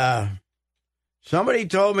somebody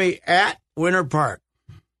told me at Winter Park.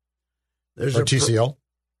 There's TCL?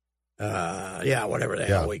 Whatever the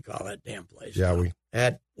hell we call that damn place. Yeah,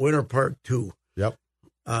 at Winter Park 2. Yep.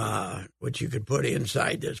 Which you could put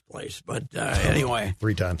inside this place. But anyway.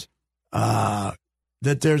 3 times.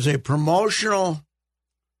 That there's a promotional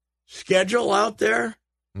schedule out there,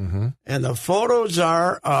 and the photos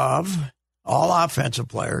are of all offensive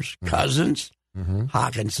players: Cousins,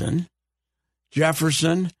 Hawkinson,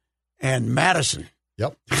 Jefferson, and Madison.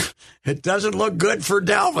 Yep. It doesn't look good for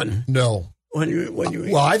Dalvin. No.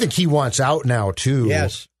 Well, I think he wants out now too.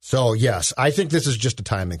 Yes. So yes, I think this is just a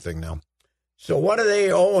timing thing now. So what do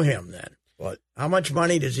they owe him then? How much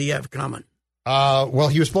money does he have coming? Well,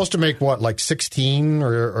 he was supposed to make like 16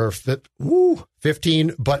 or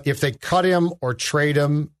 15, but if they cut him or trade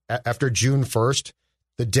him after June 1st,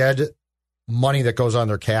 the dead money that goes on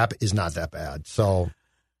their cap is not that bad. So,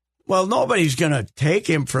 well, nobody's going to take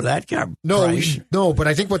him for that kind of price. No, but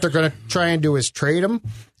I think what they're going to try and do is trade him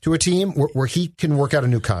to a team where he can work out a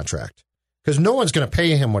new contract, because no one's going to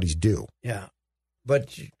pay him what he's due. Yeah.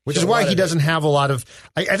 Which is why he doesn't have a lot of.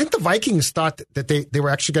 I think the Vikings thought that they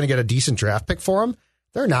were actually going to get a decent draft pick for him.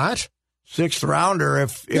 They're not. 6th rounder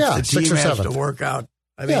if the team has to work out.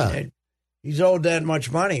 I mean, he's owed that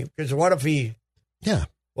much money, because what if he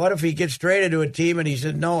gets traded to a team and he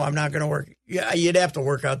said, no, I'm not going to work? Yeah, you'd have to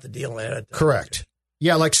work out the deal ahead of time. Correct.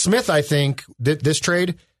 Yeah, like Smith, I think this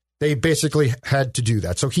trade, they basically had to do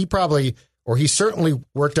that. So he certainly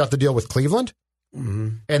worked out the deal with Cleveland. Mm-hmm.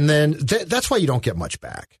 And then that's why you don't get much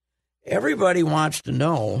back. Everybody wants to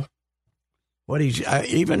know what he's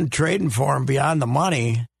even trading for him beyond the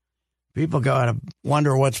money. People got to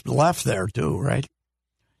wonder what's left there too, right?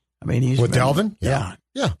 I mean, Dalvin, yeah.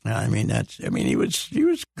 I mean, he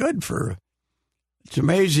was good for. It's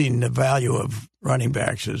amazing the value of running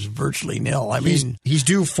backs is virtually nil. I mean, he's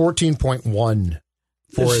due 14.1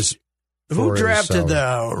 for his. Who drafted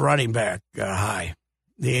the running back high?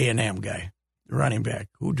 The A&M guy. Running back.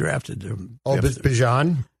 Who drafted him?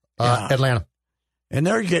 Bijan? Atlanta. And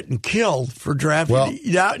they're getting killed for drafting. Well,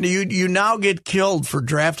 you now get killed for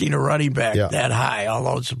drafting a running back that high,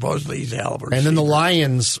 although supposedly he's a hell of a receiver. And then the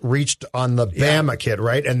Lions reached on the Bama kid,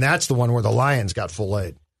 right? And that's the one where the Lions got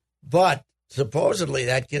filleted. But supposedly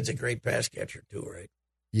that kid's a great pass catcher too, right?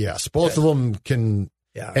 Yes, both of them can.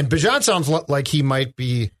 Yeah. And Bijan sounds like he might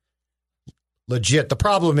be legit. The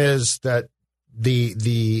problem is that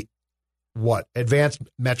the advanced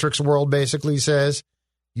metrics world basically says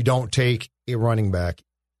you don't take a running back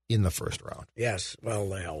in the first round. Yes. Well,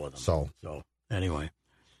 the hell with them. So anyway,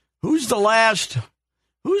 who's the last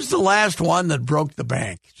one that broke the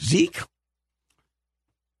bank? Zeke?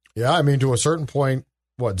 Yeah, I mean, to a certain point,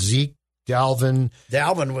 Zeke, Dalvin.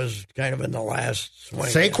 Dalvin was kind of in the last swing.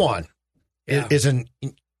 Saquon is an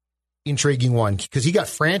intriguing one because he got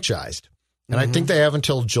franchised. And I think they have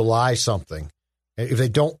until July something. If they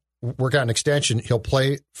don't work out an extension, he'll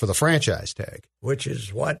play for the franchise tag. Which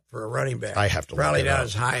is what for a running back? I have to probably look it not up.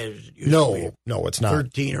 as high as it used to be. No, it's not.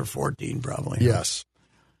 13 or 14 probably. Yes.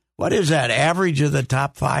 What is that? Average of the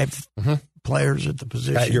top 5 players at the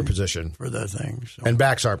position? At your position. For the thing. So. And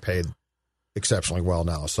backs aren't paid exceptionally well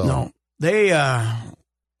now. So no,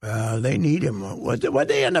 they need him. What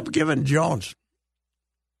they end up giving Jones?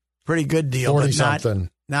 Pretty good deal. 40-something.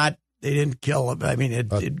 Not they didn't kill him. I mean,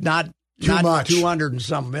 not too much. 200 and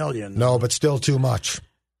some million. No, but still too much.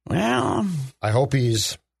 Well, I hope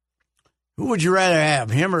he's. Who would you rather have,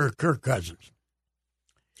 him or Kirk Cousins?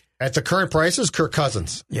 At the current prices, Kirk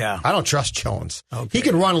Cousins. Yeah. I don't trust Jones. Okay. He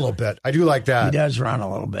can run a little bit. I do like that. He does run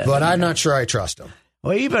a little bit. But I'm not sure I trust him.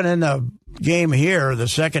 Well, even in the game here, the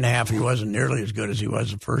second half, he wasn't nearly as good as he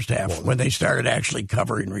was the first half when they started actually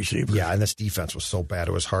covering receivers. Yeah, and this defense was so bad.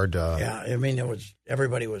 It was hard to. Yeah, I mean,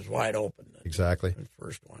 everybody was wide open. Exactly. The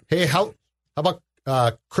first one. Hey, how about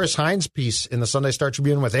Chris Hines' piece in the Sunday Star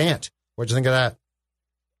Tribune with Ant? What'd you think of that?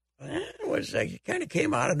 It kind of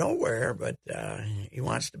came out of nowhere, but he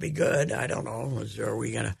wants to be good. I don't know.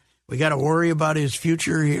 We got to worry about his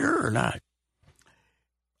future here or not?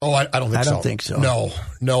 Oh, I don't think so. I don't think so.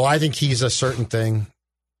 No, I think he's a certain thing.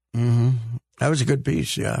 Mm-hmm. That was a good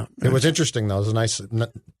piece, yeah. It was interesting, though. It was a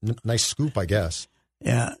nice scoop, I guess.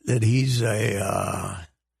 Yeah, that he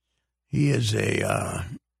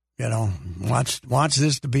wants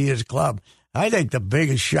this to be his club. I think the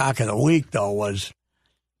biggest shock of the week, though, was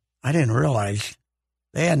I didn't realize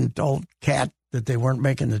they hadn't told Cat that they weren't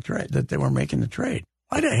making the trade.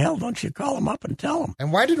 Why the hell don't you call him up and tell him?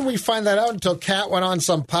 And why didn't we find that out until Cat went on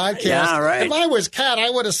some podcast? Yeah, right. If I was Cat, I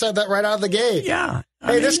would have said that right out of the gate. Yeah.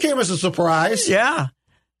 This came as a surprise. Yeah.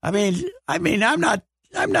 I mean, I'm not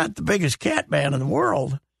the biggest Cat man in the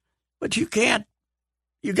world, but you got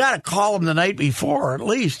to call him the night before at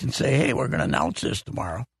least and say, hey, we're going to announce this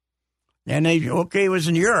tomorrow. And it was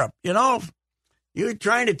in Europe. You know, you're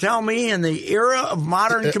trying to tell me in the era of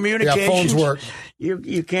modern communications, phones work.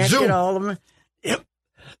 You can't Zoom. get all of them.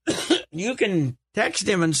 You can text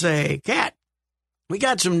him and say, Cat, we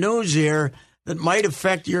got some news here that might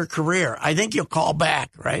affect your career. I think you'll call back,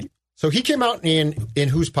 right? So he came out in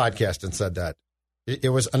whose podcast and said that? It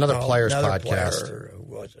was another player's podcast. Player, who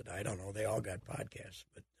was it? I don't know. They all got podcasts.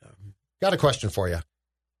 But got a question for you.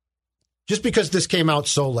 Just because this came out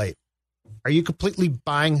so late, are you completely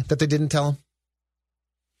buying that they didn't tell him?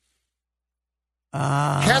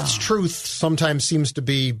 Cat's truth sometimes seems to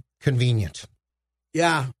be convenient.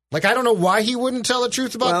 Yeah. Like, I don't know why he wouldn't tell the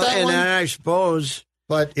truth about that one. And I suppose,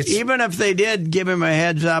 but even if they did give him a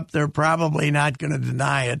heads up, they're probably not going to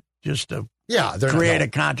deny it just to create a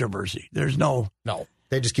controversy. There's no.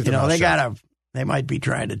 They just keep their mouth shut. They might be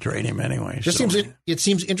trying to trade him anyway. It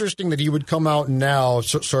seems interesting that he would come out now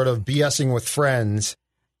sort of BSing with friends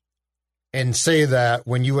and say that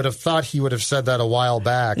when you would have thought he would have said that a while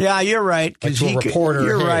back. Yeah, you're right.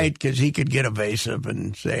 You're right, because he could get evasive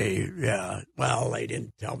and say, yeah, well, they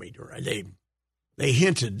didn't tell me to. They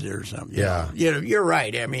hinted or something. Yeah. You're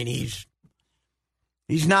right. I mean, he's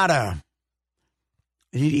not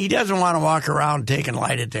he doesn't want to walk around taking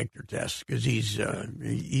lie detector tests because he's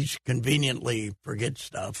conveniently forgets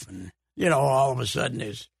stuff. And, all of a sudden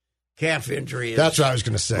his calf injury is. That's what I was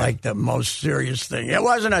going to say. Like the most serious thing. It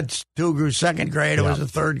wasn't a second grade. It was a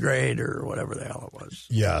third grade or whatever the hell it was.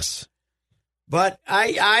 Yes. But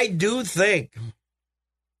I do think,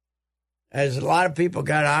 as a lot of people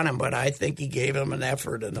got on him, but I think he gave him an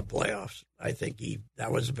effort in the playoffs. I think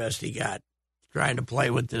that was the best he got, trying to play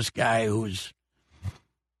with this guy who's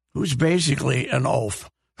basically an oaf.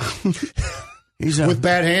 With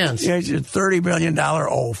bad hands. Yeah, he's a $30 million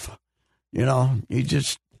oaf. He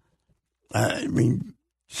just.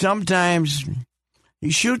 Sometimes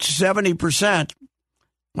he shoots 70%,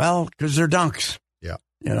 because they're dunks. Yeah.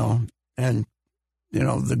 And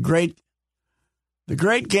the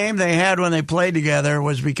great game they had when they played together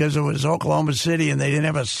was because it was Oklahoma City and they didn't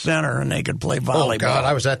have a center and they could play volleyball. Oh, God,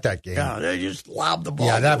 I was at that game. Yeah, they just lobbed the ball.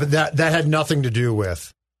 Yeah, that had nothing to do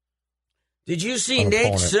with. Did you see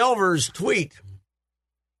Nate Silver's tweet?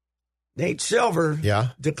 Nate Silver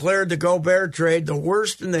declared the Gobert trade the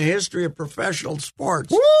worst in the history of professional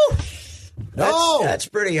sports. Woo! That's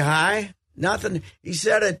pretty high. Nothing. He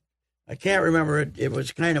said it. I can't remember it. It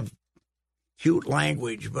was kind of cute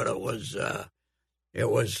language, but it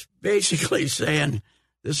was basically saying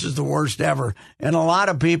this is the worst ever. And a lot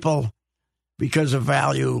of people, because of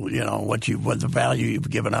value, what the value you've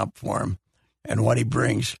given up for him and what he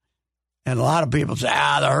brings. And a lot of people say,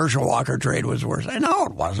 the Herschel Walker trade was worse. I know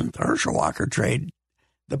it wasn't. The Herschel Walker trade,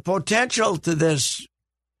 the potential for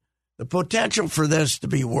this to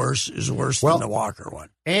be worse is worse than the Walker one.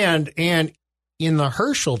 And in the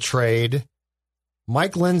Herschel trade,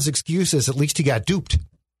 Mike Lynn's excuse is at least he got duped.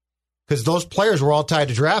 Because those players were all tied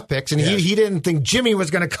to draft picks, and he didn't think Jimmy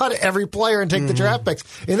was going to cut every player and take the draft picks.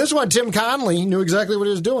 In this one, Tim Connelly knew exactly what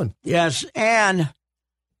he was doing. Yes, and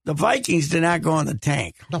the Vikings did not go in the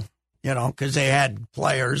tank. No. Because they had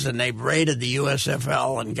players, and they raided the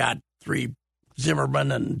USFL and got 3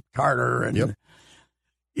 Zimmerman and Carter, and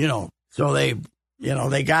so they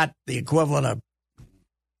got the equivalent of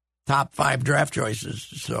top 5 draft choices.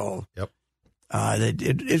 So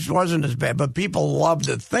it wasn't as bad, but people love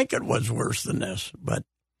to think it was worse than this. But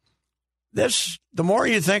this, the more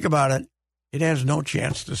you think about it, it has no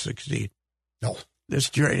chance to succeed. No, this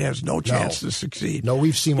trade has no chance to succeed. No,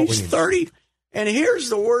 we've seen what we need. He's 30. And here's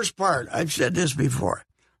the worst part. I've said this before.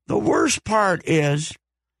 The worst part is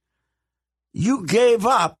you gave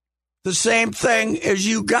up the same thing as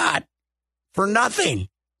you got for nothing.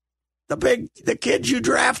 The kid you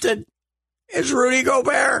drafted is Rudy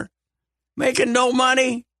Gobert, making no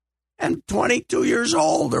money and 22 years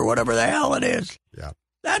old or whatever the hell it is. Yeah.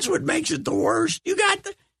 That's what makes it the worst. You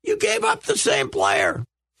gave up the same player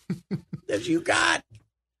as you got.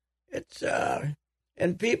 It's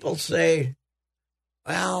and people say,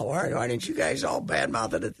 well, why didn't you guys all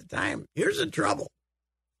badmouth it at the time? Here's the trouble.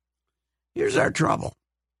 Here's our trouble.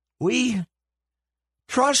 We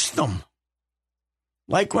trust them.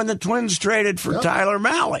 Like when the Twins traded for Tyler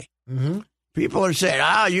Mahle. Mm-hmm. People are saying,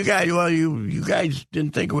 you guys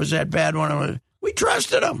didn't think it was that bad when we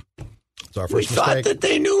trusted them. It's our first we mistake. thought that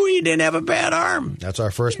they knew he didn't have a bad arm. That's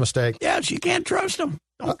our first mistake. Yes, you can't trust them.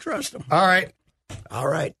 Don't trust them. All right. All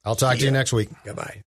right. I'll talk to you next week. Goodbye.